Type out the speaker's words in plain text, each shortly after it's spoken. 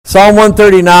Psalm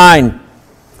 139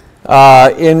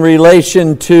 in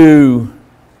relation to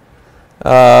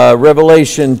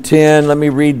Revelation 10. Let me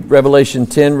read Revelation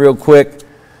 10 real quick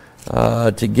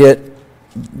to get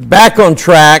back on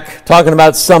track, talking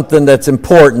about something that's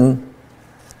important.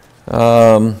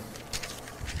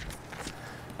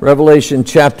 Revelation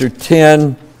chapter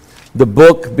 10, the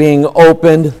book being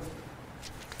opened.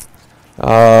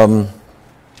 And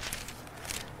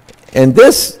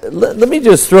this, let me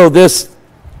just throw this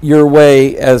your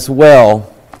way as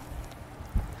well.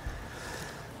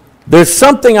 There's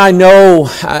something I know,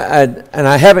 and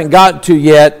I haven't got to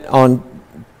yet on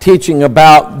teaching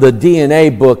about the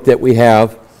DNA book that we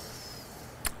have,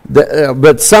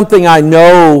 but something I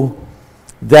know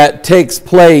that takes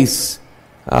place,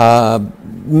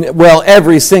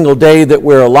 every single day that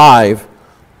we're alive,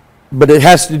 but it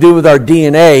has to do with our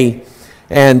DNA,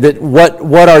 and that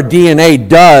what our DNA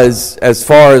does as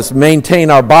far as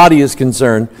maintain our body is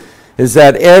concerned is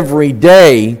that every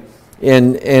day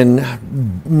in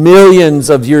millions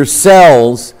of your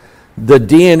cells, the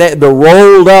DNA, the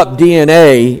rolled up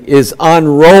DNA is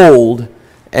unrolled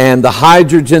and the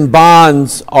hydrogen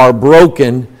bonds are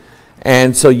broken,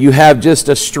 and so you have just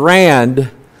a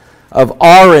strand of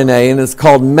RNA, and it's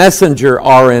called messenger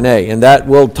RNA, and that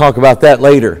we'll talk about that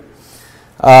later.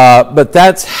 But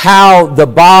that's how the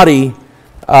body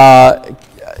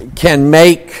can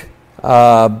make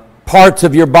parts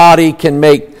of your body, can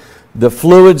make the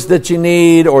fluids that you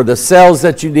need or the cells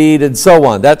that you need and so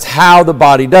on. That's how the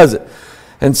body does it.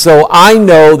 And so I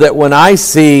know that when I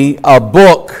see a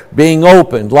book being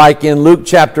opened, like in Luke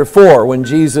chapter 4, when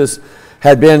Jesus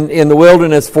had been in the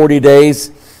wilderness 40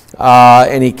 days,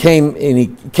 and he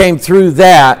came through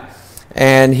that,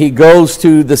 and he goes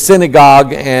to the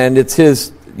synagogue, and it's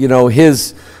his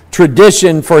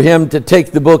tradition for him to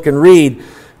take the book and read.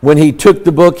 When he took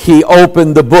the book, he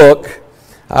opened the book,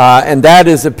 and that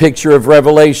is a picture of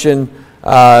Revelation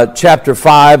chapter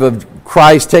 5 of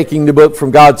Christ taking the book from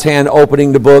God's hand,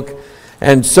 opening the book,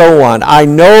 and so on. I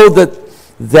know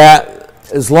that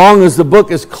as long as the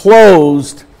book is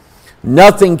closed,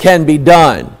 nothing can be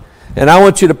done. And I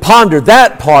want you to ponder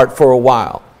that part for a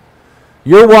while.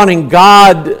 You're wanting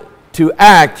God to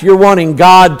act. You're wanting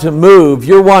God to move.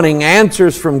 You're wanting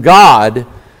answers from God.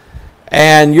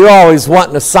 And you're always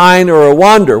wanting a sign or a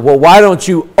wonder. Well, why don't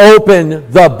you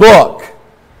open the book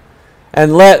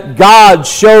and let God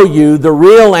show you the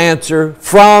real answer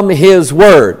from His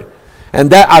Word? And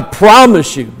that, I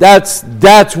promise you, that's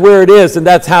where it is, and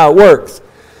that's how it works.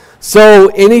 So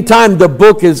anytime the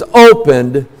book is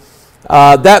opened,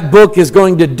 that book is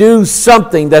going to do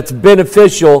something that's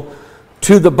beneficial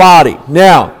to the body.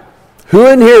 Now, who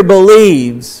in here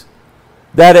believes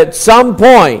that at some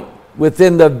point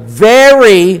within the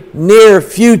very near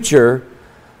future,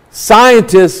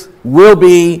 scientists will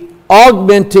be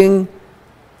augmenting,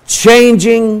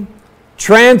 changing,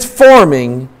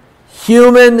 transforming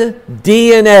human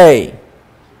DNA?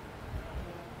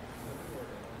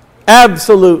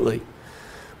 Absolutely.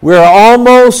 We're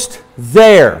almost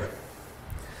there.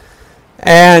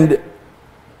 And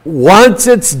once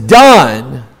it's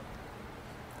done,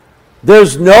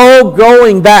 there's no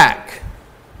going back.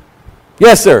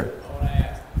 Yes, sir? I want to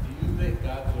ask, do you think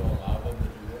God will allow them to do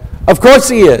that? Of course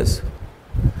He is.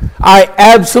 I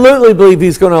absolutely believe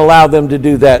He's going to allow them to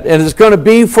do that. And it's going to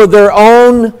be for their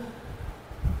own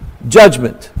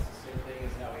judgment. Same thing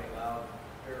as how He allowed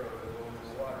Pharaoh to go into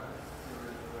the water.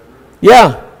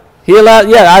 Yeah. He allowed,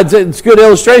 it's a good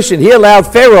illustration. He allowed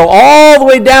Pharaoh all the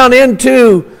way down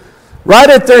into, right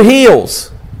at their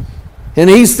heels. And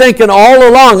he's thinking all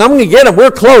along, I'm going to get them.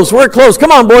 We're close.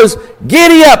 Come on, boys.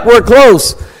 Giddy up. We're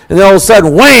close. And then all of a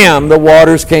sudden, wham, the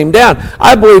waters came down.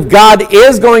 I believe God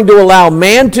is going to allow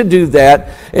man to do that.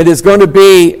 It is going to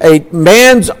be a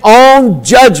man's own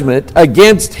judgment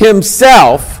against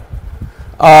himself.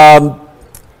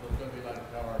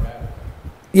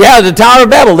 Yeah, the Tower of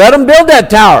Babel. Let them build that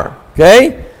tower,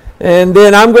 okay? And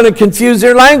then I'm going to confuse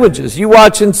their languages. You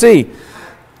watch and see.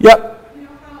 Yep. You know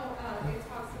how it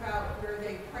talks about where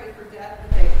they pray for death,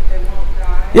 but they won't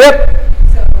die? Yep.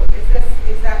 So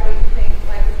is that what you think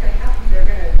life is going to happen? They're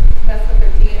going to mess up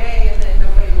their DNA and then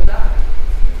nobody will die?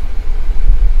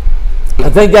 I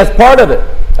think that's part of it.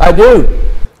 I do.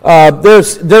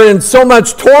 They're in so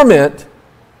much torment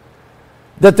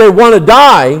that they want to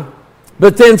die,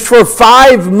 but then for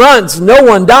 5 months, no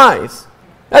one dies.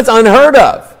 That's unheard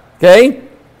of, okay?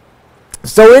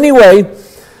 So anyway,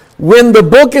 when the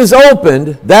book is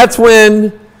opened, that's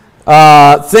when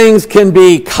things can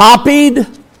be copied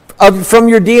from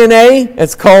your DNA.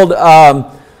 It's called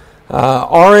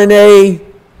RNA,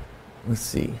 let's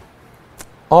see.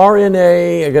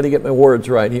 RNA, I got to get my words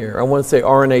right here. I want to say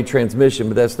RNA transmission,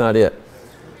 but that's not it.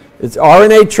 It's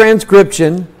RNA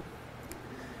transcription.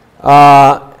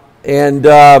 Once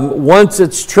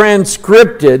it's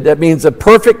transcripted, that means a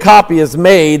perfect copy is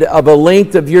made of a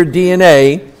length of your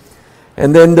DNA.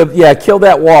 And then, kill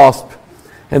that wasp.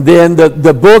 And then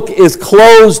the book is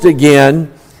closed again.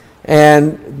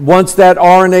 And once that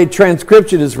RNA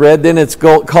transcription is read, then it's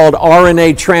called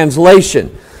RNA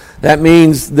translation. That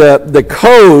means the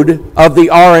code of the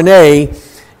RNA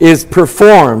is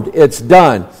performed. It's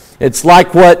done. It's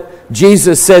like what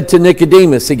Jesus said to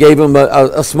Nicodemus. He gave him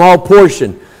a small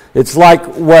portion. It's like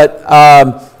what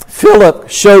Philip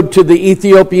showed to the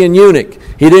Ethiopian eunuch.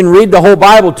 He didn't read the whole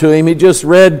Bible to him. He just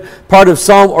read part of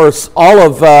Psalm or all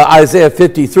of Isaiah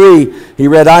 53. He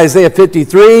read Isaiah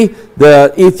 53.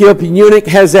 The Ethiopian eunuch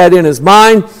has that in his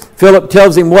mind. Philip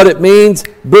tells him what it means.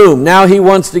 Boom. Now he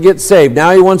wants to get saved.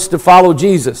 Now he wants to follow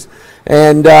Jesus.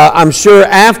 And I'm sure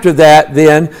after that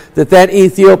then that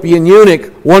Ethiopian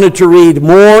eunuch wanted to read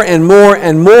more and more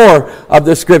and more of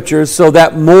the Scriptures so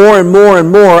that more and more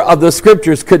and more of the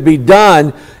Scriptures could be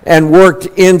done and worked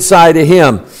inside of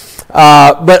him.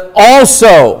 But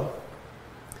also,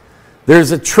 there's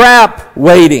a trap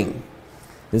waiting.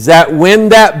 Is that when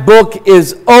that book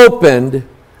is opened,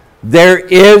 there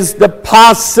is the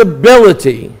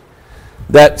possibility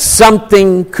that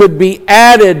something could be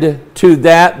added to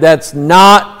that's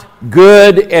not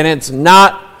good and it's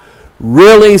not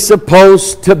really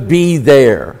supposed to be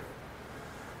there.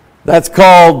 That's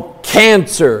called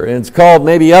cancer, and it's called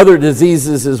maybe other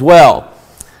diseases as well.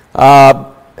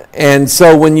 And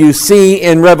so when you see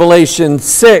in Revelation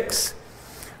 6,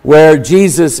 where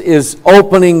Jesus is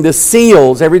opening the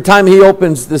seals, every time he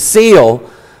opens the seal,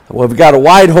 we've got a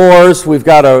white horse, we've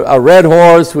got a red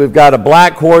horse, we've got a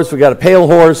black horse, we've got a pale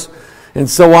horse, and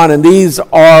so on. And these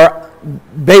are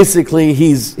basically,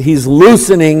 he's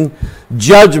loosening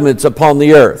judgments upon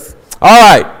the earth. All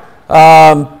right.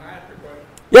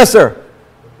 Yes, sir.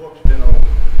 The book's been open,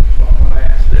 so I'm going to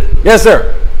ask this. Yes,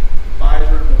 sir.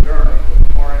 Pfizer and Moderna with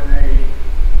RNA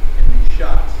in these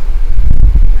shots.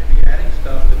 Maybe adding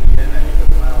stuff to DNA that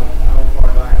allows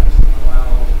myocarditis, that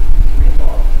allows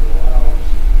recall, that allows...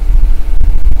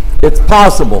 It's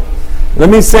possible. Let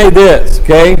me say this,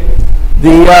 okay?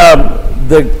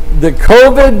 The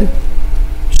COVID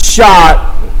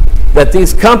shot that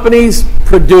these companies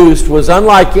produced was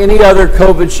unlike any other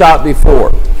COVID shot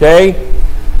before, okay?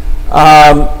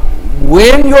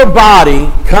 When your body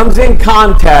comes in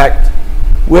contact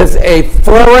with a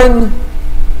foreign,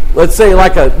 let's say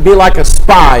be like a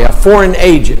spy, a foreign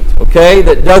agent, okay,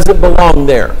 that doesn't belong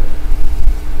there.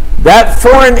 That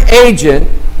foreign agent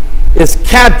is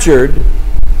captured,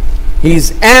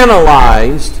 he's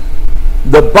analyzed,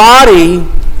 the body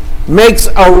makes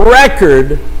a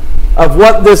record of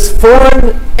what this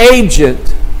foreign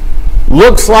agent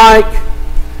looks like,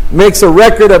 makes a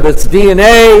record of its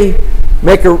DNA,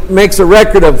 makes a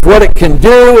record of what it can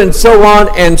do, and so on,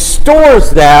 and stores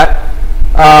that.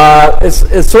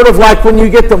 It's sort of like when you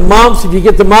get the mumps. If you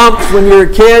get the mumps when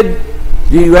you're a kid,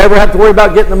 do you ever have to worry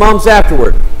about getting the mumps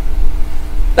afterward?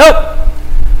 Nope.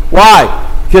 Why?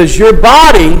 Because your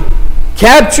body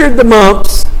captured the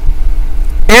mumps,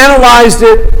 analyzed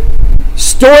it,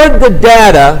 stored the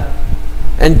data,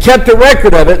 and kept a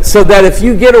record of it so that if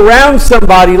you get around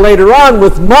somebody later on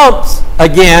with mumps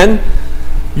again,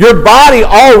 your body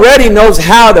already knows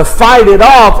how to fight it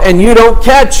off and you don't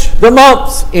catch the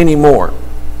mumps anymore.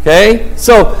 Okay?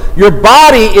 So your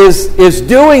body is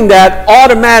doing that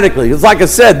automatically. It's like I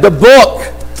said, the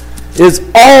book is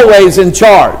always in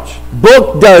charge.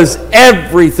 Book does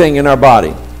everything in our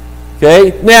body.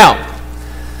 Okay? Now,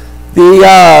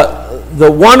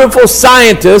 the wonderful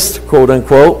scientist, quote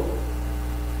unquote,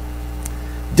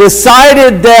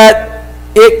 decided that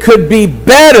it could be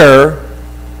better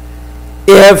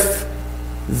if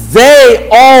they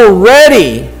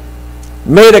already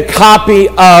made a copy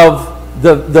of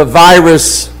the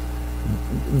virus.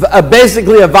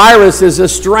 Basically, a virus is a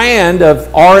strand of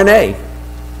RNA.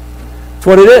 That's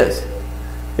what it is.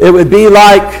 It would be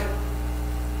like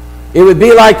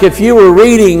if you were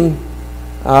reading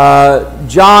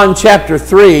John chapter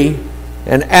 3,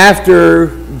 and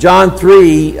after John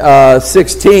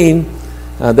 3:16,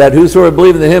 that whosoever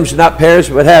believeth in him should not perish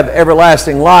but have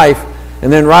everlasting life,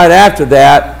 and then right after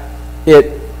that,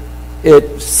 it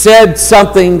said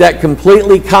something that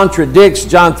completely contradicts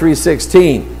John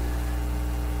 3:16,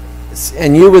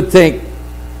 and you would think,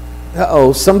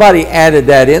 uh-oh, somebody added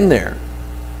that in there.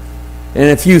 And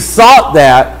if you thought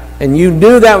that and you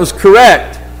knew that was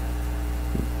correct,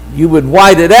 you would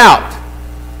white it out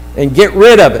and get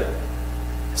rid of it.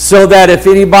 So that if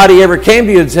anybody ever came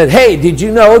to you and said, hey, did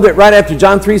you know that right after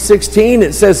John 3:16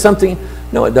 it says something?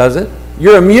 No, it doesn't.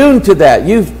 You're immune to that.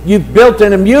 You've built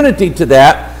an immunity to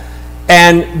that,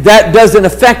 and that doesn't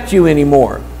affect you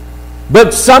anymore.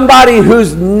 But somebody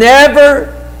who's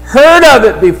never heard of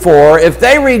it before, if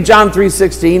they read John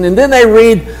 3:16 and then they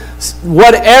read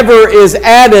whatever is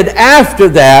added after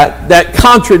that, that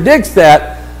contradicts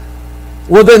that,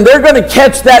 well, then they're going to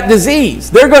catch that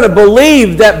disease. They're going to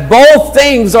believe that both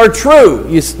things are true.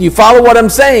 You follow what I'm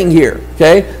saying here,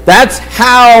 okay? That's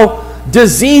how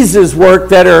diseases work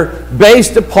that are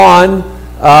based upon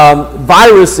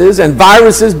viruses, and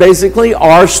viruses basically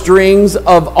are strings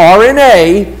of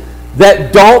RNA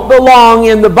that don't belong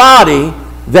in the body,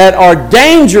 that are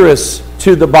dangerous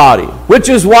to the body. Which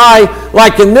is why,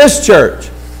 like in this church,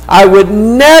 I would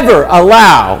never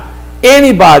allow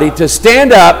anybody to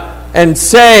stand up and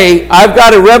say, I've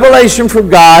got a revelation from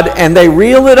God, and they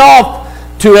reel it off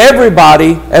to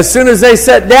everybody as soon as they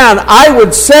sit down. I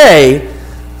would say,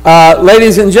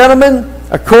 ladies and gentlemen,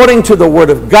 according to the Word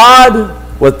of God,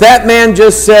 what that man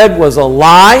just said was a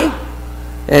lie,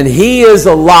 and he is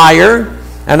a liar,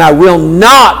 and I will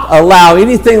not allow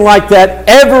anything like that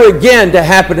ever again to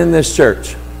happen in this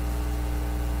church.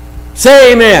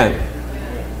 Say amen.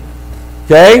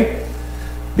 Okay?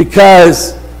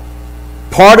 Because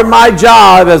part of my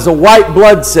job as a white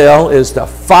blood cell is to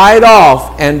fight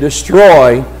off and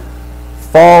destroy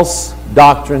false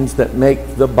doctrines that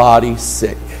make the body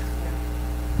sick.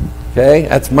 Okay?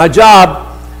 That's my job.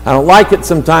 I don't like it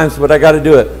sometimes, but I got to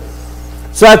do it.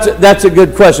 So that's a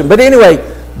good question. But anyway,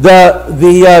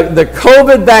 the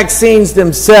COVID vaccines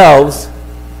themselves,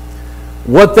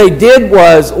 what they did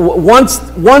was,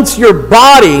 once your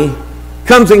body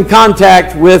comes in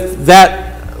contact with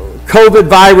that COVID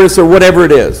virus or whatever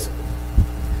it is,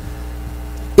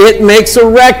 it makes a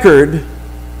record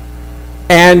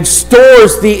and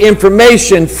stores the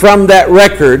information from that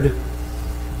record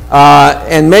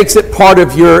and makes it part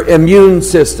of your immune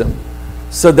system,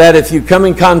 so that if you come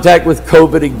in contact with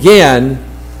COVID again,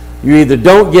 you either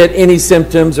don't get any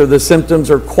symptoms or the symptoms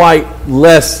are quite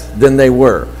less than they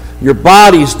were. Your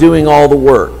body's doing all the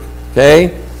work,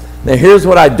 okay? Now here's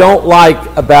what I don't like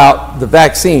about the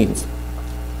vaccines.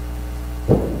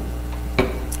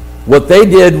 What they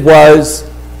did was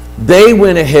they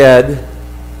went ahead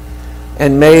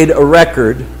and made a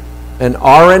record, an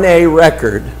RNA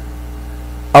record,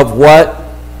 of what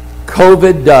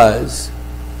COVID does,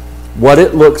 what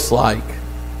it looks like,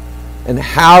 and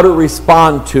how to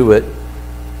respond to it,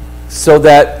 so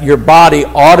that your body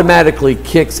automatically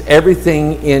kicks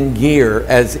everything in gear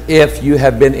as if you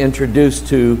have been introduced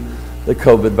to the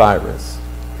COVID virus.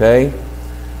 Okay?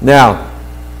 Now,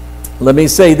 let me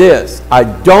say this. I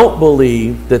don't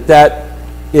believe that that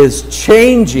is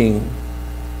changing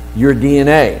your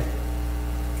DNA,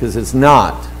 because it's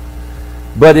not.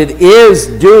 But it is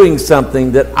doing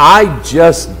something that I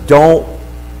just don't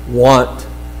want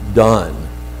done.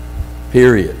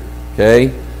 Period.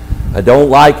 Okay? I don't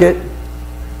like it.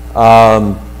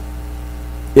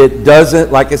 It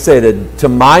doesn't, like I said, to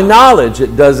my knowledge,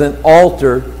 it doesn't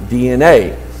alter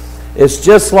DNA. It's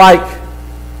just like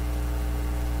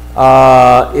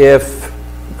if,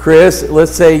 Chris,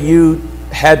 let's say you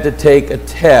had to take a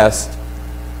test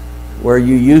where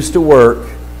you used to work,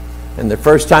 and the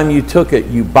first time you took it,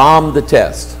 you bombed the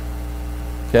test.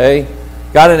 Okay?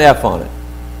 Got an F on it.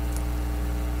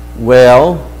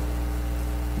 Well,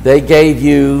 they gave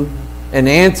you an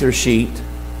answer sheet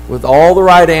with all the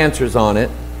right answers on it.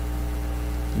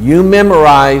 You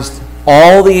memorized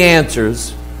all the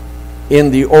answers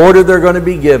in the order they're going to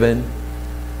be given.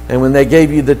 And when they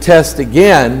gave you the test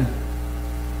again,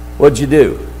 what'd you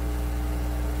do?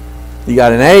 You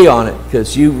got an A on it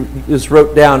because you just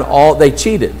wrote down all. They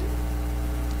cheated.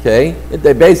 Okay?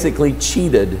 They basically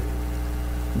cheated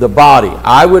the body.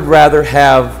 I would rather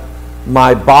have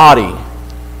my body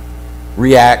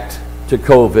react to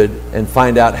COVID and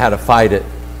find out how to fight it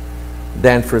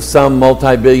than for some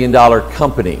multi-billion-dollar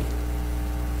company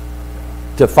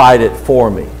to fight it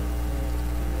for me.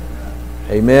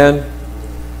 Amen?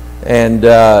 And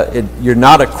you're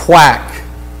not a quack.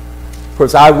 Of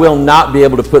course, I will not be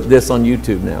able to put this on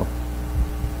YouTube now.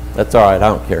 That's all right. I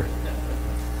don't care.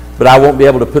 But I won't be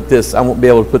able to put this. I won't be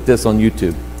able to put this on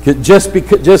YouTube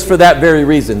just for that very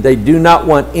reason. They do not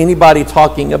want anybody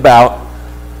talking about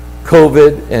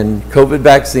COVID and COVID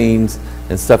vaccines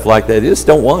and stuff like that. They just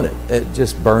don't want it. It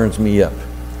just burns me up.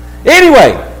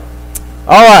 Anyway,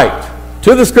 all right,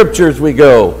 to the scriptures we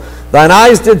go. Thine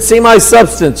eyes did see my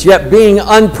substance, yet being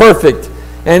unperfect.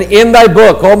 And in thy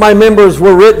book all my members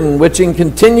were written, which in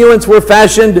continuance were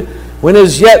fashioned When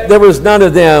as yet there was none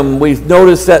of them. We've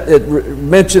noticed that it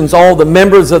mentions all the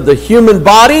members of the human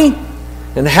body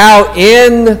and how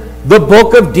in the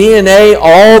book of DNA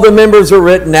all the members are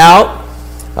written out.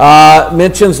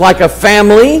 Mentions like a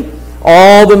family.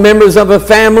 All the members of a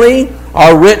family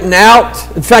are written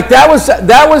out. In fact, that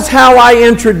was how I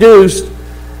introduced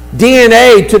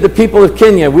DNA to the people of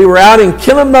Kenya. We were out in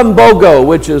Kilimambogo,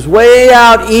 which is way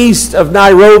out east of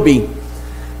Nairobi.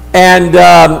 And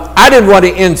I didn't want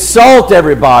to insult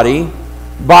everybody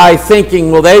by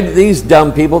thinking, well, these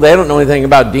dumb people, they don't know anything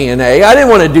about DNA. I didn't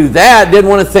want to do that. Didn't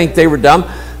want to think they were dumb.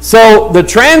 So the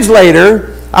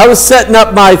translator, I was setting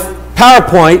up my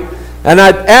PowerPoint, and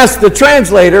I asked the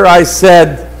translator, I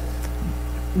said,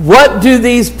 what do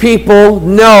these people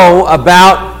know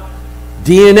about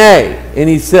DNA? And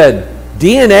he said,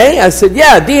 DNA? I said,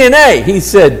 yeah, DNA. He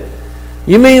said,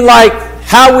 you mean like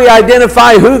how we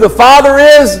identify who the Father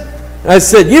is? And I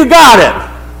said, you got it.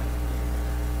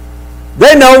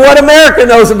 They know what America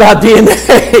knows about DNA.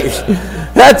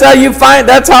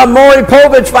 That's how Maury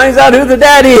Povich finds out who the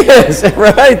daddy is,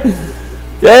 right?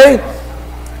 Okay?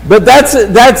 But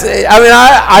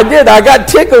I got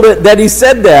tickled that he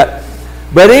said that.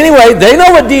 But anyway, they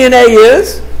know what DNA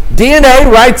is.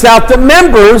 DNA writes out the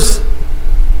members.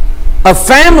 A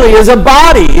family is a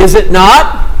body, is it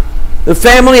not? The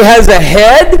family has a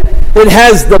head. It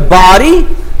has the body,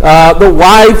 the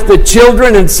wife, the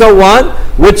children, and so on,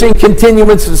 which in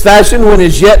continuance of fashion, when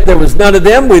as yet there was none of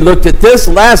them. We looked at this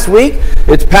last week.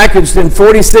 It's packaged in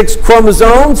 46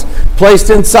 chromosomes, placed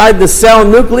inside the cell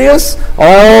nucleus.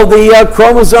 All the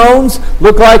chromosomes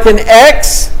look like an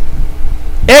X,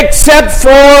 except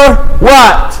for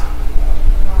what?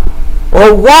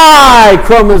 Or Y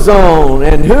chromosome.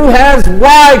 And who has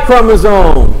Y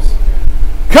chromosomes?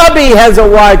 Cubby has a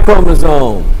Y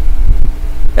chromosome.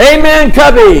 Amen,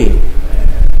 Cubby.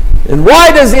 And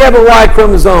why does he have a Y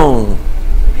chromosome?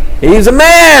 He's a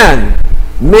man.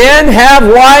 Men have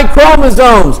Y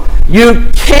chromosomes. You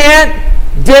can't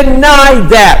deny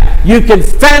that. You can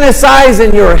fantasize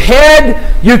in your head.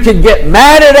 You can get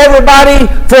mad at everybody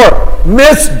for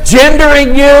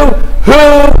misgendering you.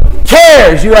 Who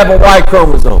cares? You have a Y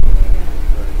chromosome.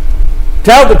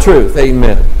 Tell the truth.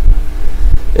 Amen.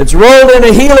 It's rolled in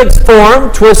a helix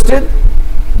form, twisted.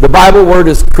 The Bible word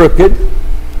is crooked.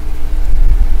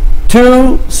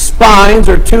 2 spines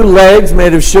or 2 legs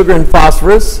made of sugar and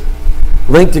phosphorus,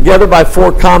 linked together by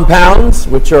 4 compounds,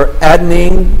 which are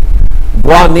adenine,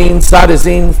 guanine,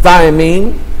 cytosine,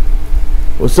 thymine.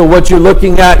 So what you're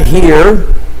looking at here,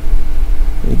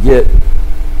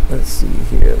 let's see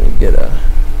here, let me get a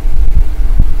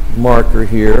marker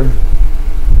here.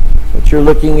 What you're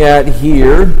looking at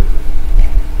here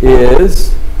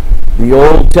is the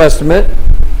Old Testament,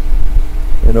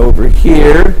 and over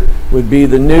here would be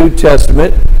the New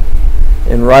Testament,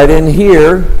 and right in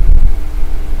here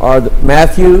are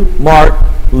Matthew, Mark,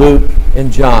 Luke,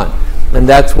 and John. And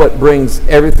that's what brings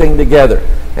everything together.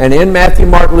 And in Matthew,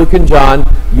 Mark, Luke, and John,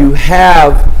 you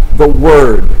have the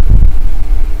Word.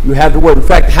 You have the Word. In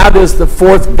fact, how does the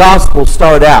 4th Gospel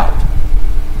start out?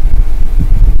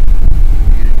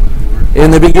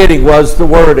 In the beginning was the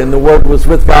Word, and the Word was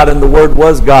with God, and the Word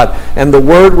was God. And the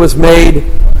Word was made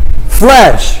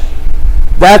flesh.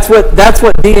 That's what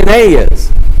DNA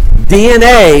is.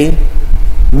 DNA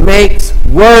makes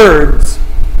words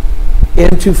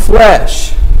into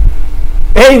flesh.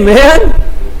 Amen?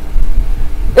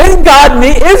 Isn't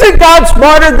God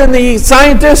smarter than the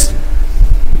scientist?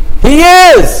 He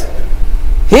is.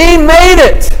 He made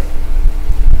it.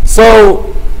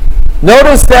 So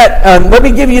notice that, let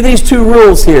me give you these 2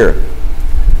 rules here.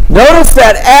 Notice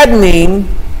that adenine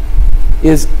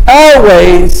is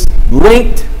always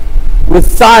linked with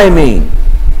thymine.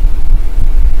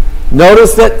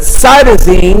 Notice that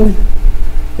cytosine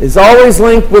is always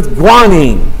linked with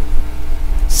guanine.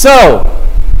 So,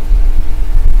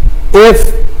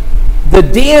 if the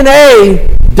DNA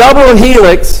double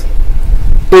helix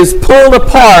is pulled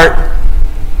apart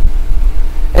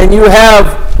and you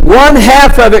have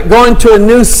 1/2 of it going to a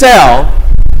new cell,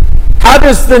 how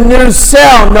does the new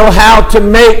cell know how to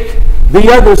make the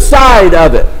other side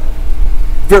of it?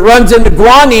 If it runs into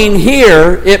guanine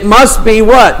here, it must be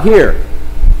what? Here.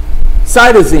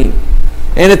 Cytosine.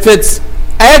 And if it's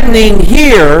adenine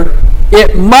here,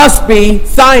 it must be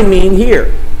thymine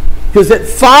here. Because it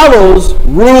follows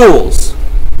rules.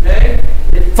 Okay?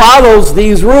 It follows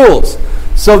these rules.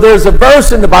 So there's a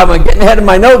verse in the Bible, I'm getting ahead of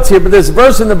my notes here, but there's a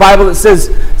verse in the Bible that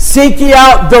says, seek ye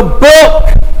out the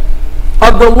book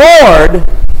of the Lord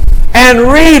and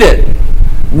read it.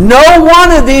 No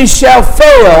one of these shall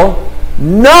fail,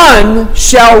 none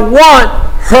shall want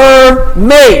her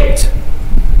mate.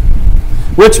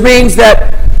 which means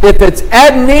that if it's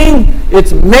adenine,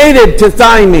 it's mated to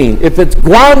thymine. If it's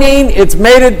guanine, it's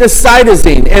mated to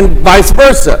cytosine, and vice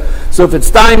versa. So if it's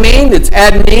thymine, it's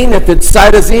adenine. If it's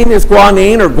cytosine, it's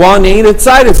guanine, or guanine, it's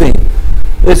cytosine.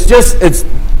 It's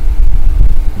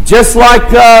just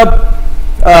like a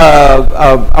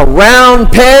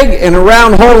round peg and a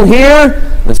round hole here,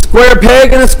 a square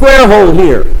peg and a square hole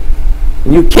here.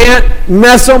 And you can't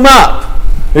mess them up.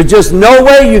 There's just no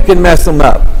way you can mess them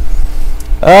up.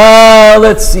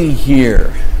 Let's see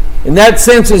here. In that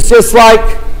sense, it's just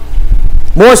like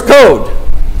Morse code.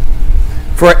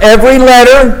 For every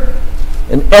letter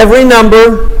and every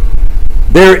number,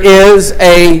 there is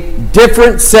a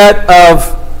different set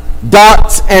of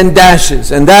dots and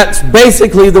dashes. And that's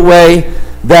basically the way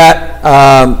that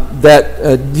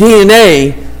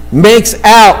DNA makes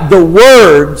out the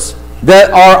words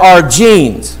that are our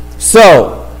genes.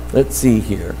 So, let's see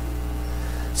here.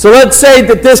 So let's say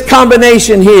that this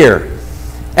combination here,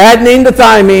 adenine to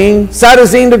thymine,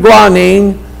 cytosine to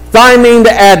guanine, thymine to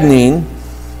adenine,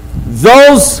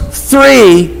 those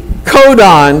three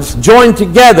codons joined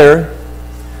together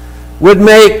would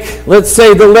make, let's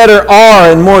say, the letter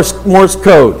R in Morse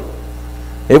code.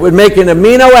 It would make an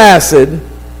amino acid.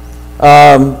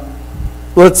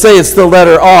 Let's say it's the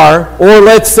letter R, or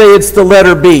let's say it's the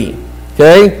letter B.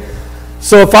 Okay?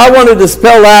 So if I wanted to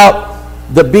spell out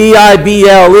the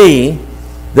BIBLE,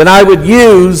 then I would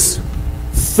use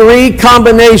three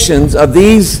combinations of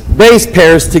these base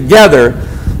pairs together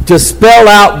to spell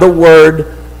out the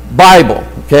word Bible.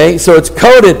 Okay? So it's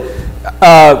coded,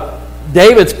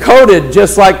 David's coded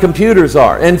just like computers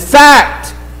are. In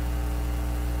fact,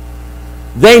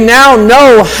 they now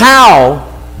know how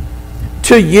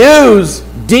to use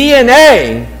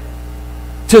DNA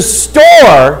to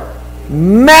store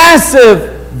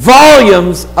massive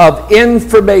volumes of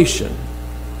information.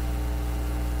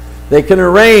 They can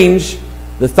arrange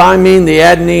the thymine, the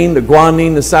adenine, the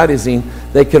guanine, the cytosine.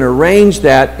 They can arrange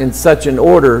that in such an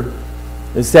order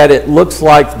as that it looks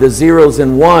like the zeros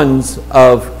and ones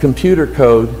of computer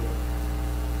code,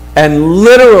 and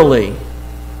literally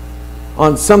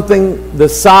on something the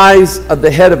size of the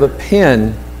head of a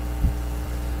pin,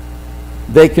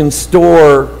 they can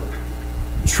store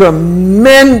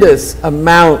tremendous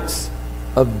amounts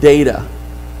of data.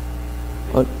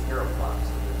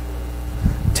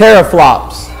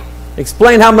 Teraflops.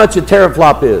 Explain how much a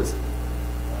teraflop is. It's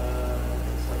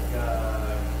like,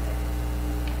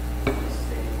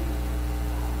 say,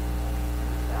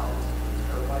 1,000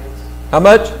 terabytes. How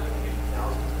much?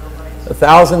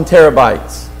 1,000 terabytes. 1,000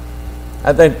 terabytes.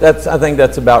 I think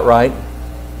that's about right.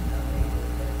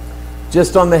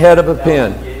 Just on the head of a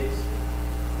pin.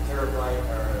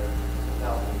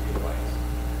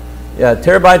 Yeah,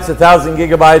 terabyte's 1,000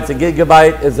 gigabytes. A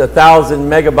gigabyte is 1,000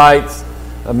 megabytes.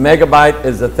 A megabyte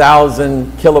is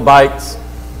 1,000 kilobytes.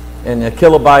 And a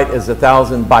kilobyte is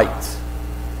 1,000 bytes.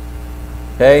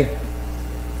 Okay?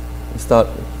 It's the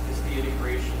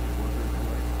integration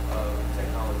of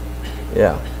technology.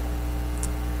 Yeah.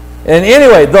 And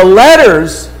anyway, the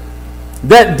letters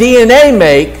that DNA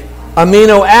make,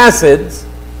 amino acids,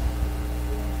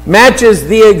 matches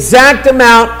the exact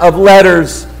amount of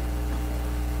letters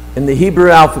in the Hebrew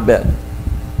alphabet.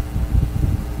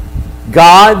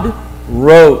 God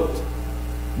wrote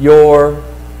your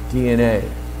DNA.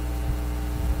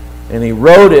 And He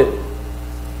wrote it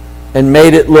and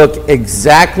made it look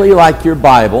exactly like your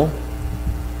Bible.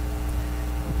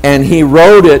 And He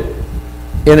wrote it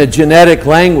in a genetic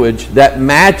language that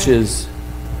matches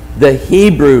the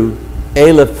Hebrew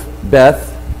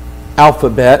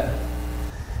alphabet.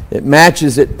 It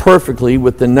matches it perfectly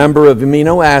with the number of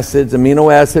amino acids.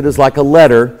 Amino acid is like a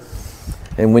letter.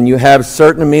 And when you have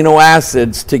certain amino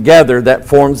acids together, that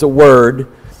forms a word.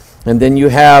 And then you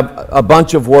have a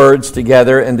bunch of words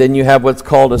together. And then you have what's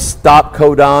called a stop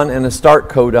codon and a start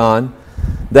codon.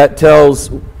 That tells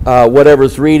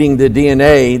whatever's reading the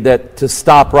DNA that to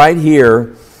stop right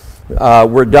here.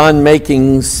 We're done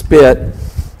making spit.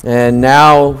 And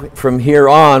now from here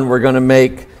on, we're going to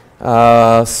make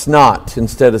snot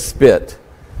instead of spit,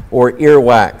 or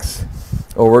earwax,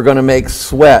 or we're going to make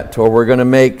sweat, or we're going to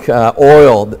make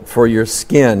oil for your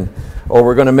skin, or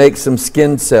we're going to make some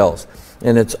skin cells.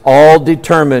 And it's all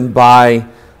determined by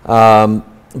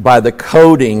the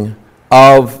coding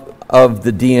of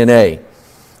the DNA.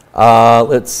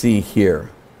 Let's see here.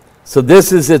 So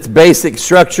this is its basic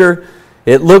structure.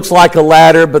 It looks like a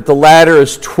ladder, but the ladder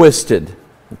is twisted.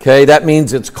 Okay, that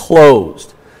means it's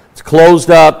closed. It's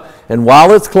closed up, and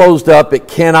while it's closed up, it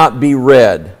cannot be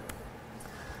read.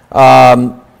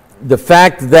 The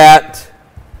fact that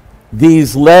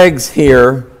these legs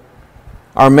here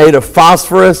are made of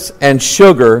phosphorus and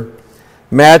sugar,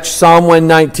 match Psalm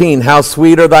 119. How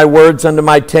sweet are thy words unto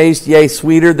my taste, yea,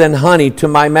 sweeter than honey to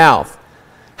my mouth.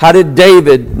 How did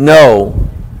David know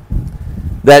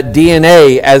that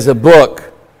DNA as a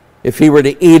book, if he were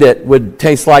to eat it, would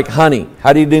taste like honey?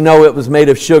 How did he know it was made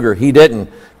of sugar? He didn't.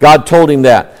 God told him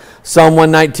that. Psalm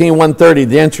 119, 130,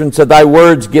 the entrance of thy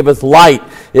words giveth light.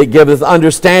 It giveth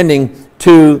understanding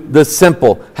to the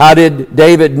simple. How did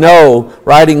David know,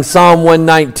 writing Psalm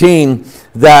 119,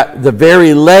 that the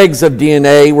very legs of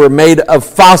DNA were made of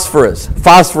phosphorus?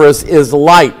 Phosphorus is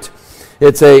light.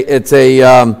 It's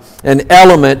an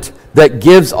element that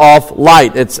gives off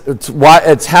light.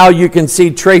 It's how you can see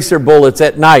tracer bullets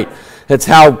at night. It's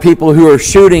how people who are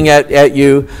shooting at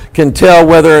you can tell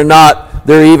whether or not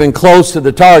they're even close to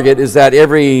the target, is that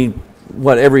every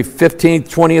 15th,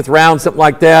 20th round, something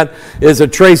like that, is a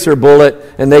tracer bullet,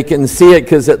 and they can see it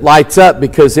because it lights up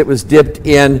because it was dipped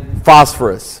in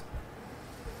phosphorus.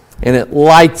 And it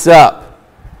lights up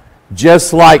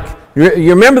just like, you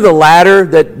remember the ladder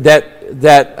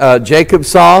that Jacob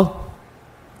saw?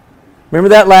 Remember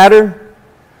that ladder?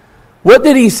 Who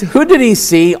did he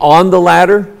see on the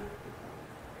ladder?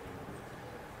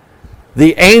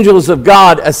 The angels of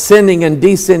God ascending and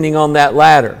descending on that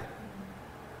ladder.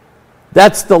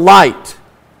 That's the light.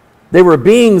 They were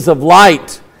beings of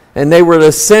light, and they were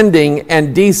ascending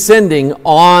and descending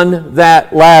on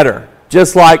that ladder.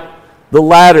 Just like the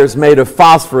ladders made of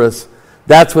phosphorus,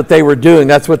 that's what they were doing.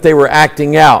 That's what they were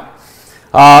acting out.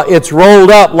 It's rolled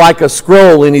up like a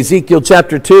scroll in Ezekiel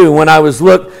chapter 2. When I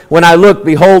looked,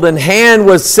 behold, an hand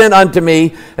was sent unto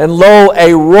me, and lo,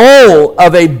 a roll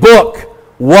of a book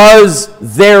was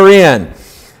therein.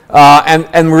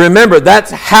 And remember,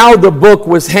 that's how the book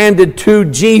was handed to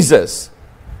Jesus.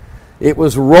 It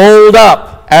was rolled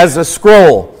up as a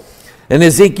scroll. In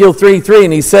Ezekiel 3:3,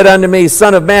 and he said unto me,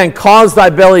 Son of man, cause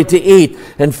thy belly to eat,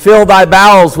 and fill thy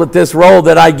bowels with this roll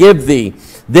that I give thee.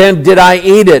 Then did I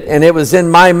eat it, and it was in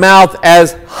my mouth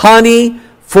as honey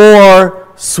for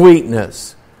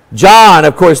sweetness. John,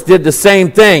 of course, did the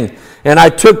same thing. And I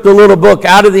took the little book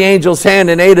out of the angel's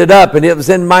hand and ate it up, and it was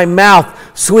in my mouth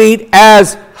sweet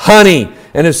as honey.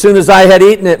 And as soon as I had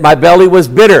eaten it, my belly was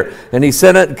bitter. And he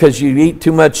said, because you eat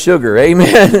too much sugar.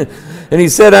 Amen. And he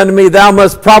said unto me, Thou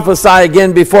must prophesy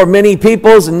again before many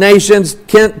peoples and nations,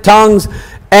 tongues,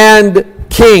 and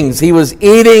kings. He was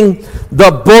eating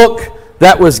the book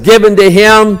that was given to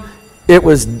him. It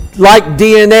was like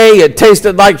DNA. It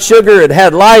tasted like sugar. It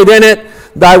had light in it.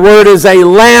 Thy word is a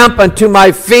lamp unto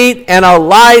my feet and a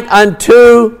light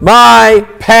unto my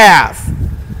path.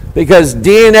 Because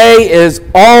DNA is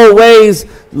always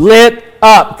lit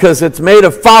up because it's made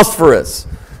of phosphorus.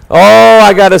 Oh,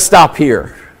 I got to stop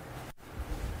here.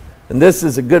 And this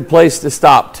is a good place to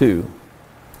stop too.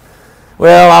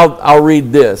 Well, I'll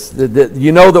read this.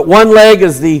 You know that one leg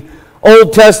is the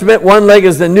Old Testament, one leg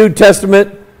is the New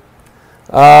Testament.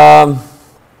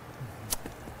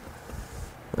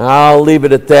 I'll leave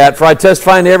it at that. For I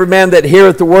testify unto every man that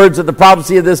heareth the words of the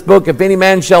prophecy of this book, if any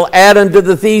man shall add unto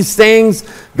these things,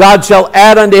 God shall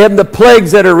add unto him the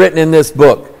plagues that are written in this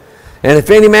book. And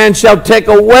if any man shall take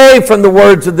away from the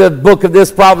words of the book of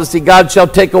this prophecy, God shall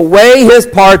take away his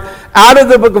part out of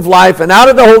the book of life and out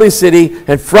of the holy city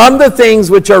and from the things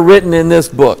which are written in this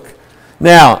book.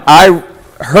 Now, I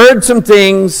heard some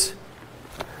things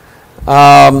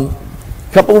a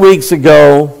couple of weeks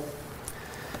ago,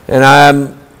 and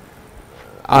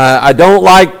I don't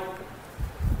like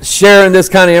sharing this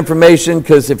kind of information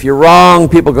because if you're wrong,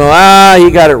 people go,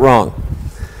 he got it wrong.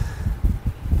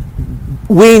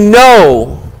 We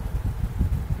know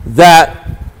that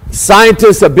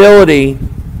scientists' ability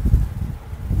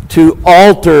to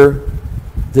alter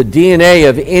the DNA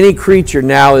of any creature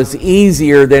now is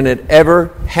easier than it ever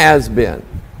has been.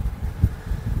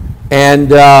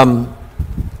 And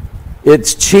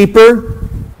it's cheaper,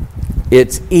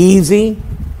 it's easy,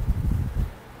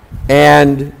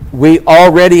 and we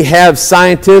already have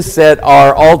scientists that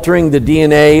are altering the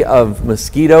DNA of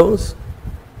mosquitoes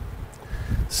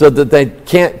so that they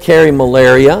can't carry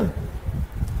malaria.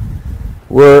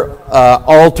 We're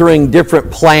altering different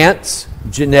plants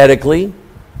genetically.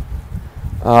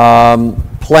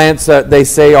 Plants that they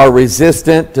say are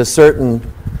resistant to certain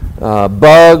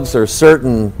bugs or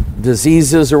certain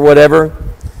diseases or whatever.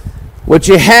 What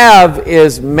you have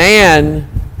is man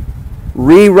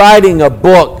rewriting a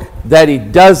book that he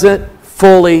doesn't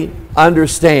fully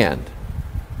understand.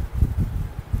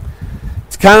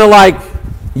 It's kind of like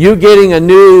you getting a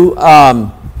new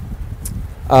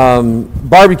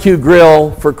barbecue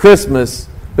grill for Christmas,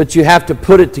 but you have to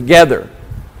put it together.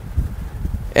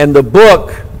 And the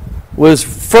book was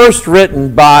first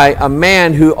written by a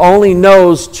man who only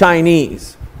knows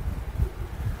Chinese.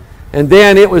 And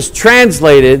then it was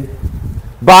translated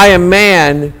by a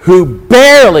man who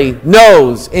barely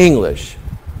knows English.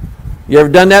 You ever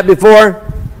done that before?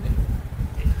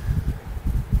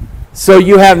 So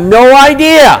you have no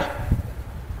idea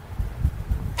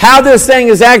how this thing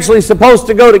is actually supposed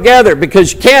to go together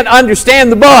because you can't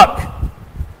understand the book.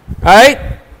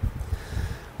 Right?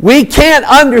 We can't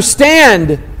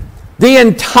understand the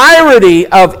entirety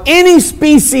of any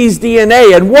species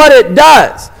DNA and what it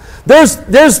does.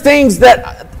 There's things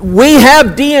that we have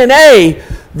DNA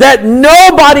that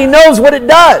nobody knows what it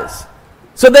does.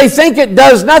 So they think it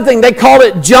does nothing. They call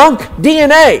it junk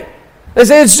DNA. They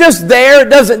say it's just there, it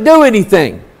doesn't do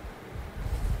anything.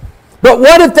 But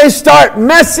what if they start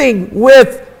messing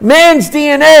with man's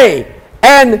DNA?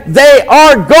 And they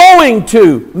are going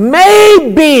to,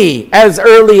 maybe as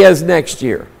early as next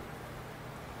year.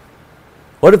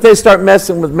 What if they start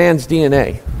messing with man's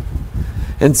DNA?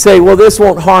 And say, well, this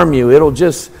won't harm you.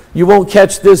 You won't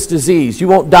catch this disease. You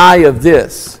won't die of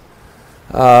this.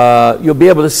 You'll be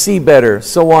able to see better,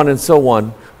 so on and so on.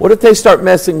 What if they start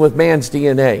messing with man's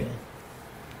DNA?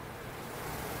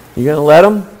 You going to let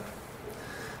them?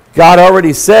 God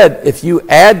already said, if you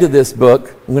add to this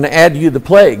book, I'm going to add to you the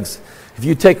plagues. If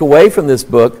you take away from this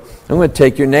book, I'm going to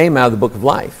take your name out of the book of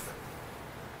life.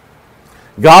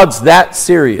 God's that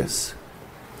serious.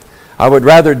 I would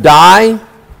rather die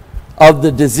of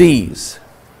the disease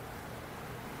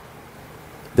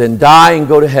than die and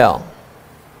go to hell.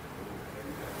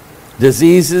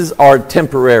 Diseases are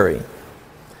temporary.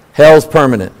 Hell's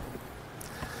permanent.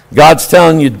 God's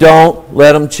telling you, don't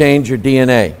let them change your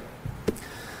DNA.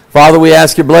 Father, we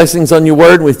ask your blessings on your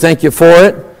word, and we thank you for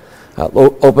it.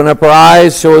 Open up our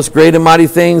eyes, show us great and mighty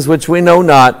things which we know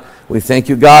not. We thank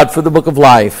you, God, for the book of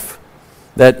life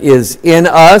that is in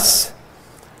us,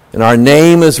 and our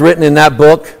name is written in that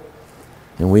book.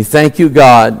 And we thank you,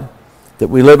 God, that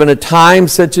we live in a time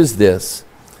such as this.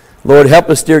 Lord, help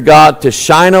us, dear God, to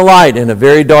shine a light in a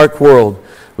very dark world.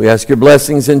 We ask your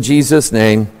blessings in Jesus'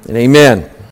 name, and amen.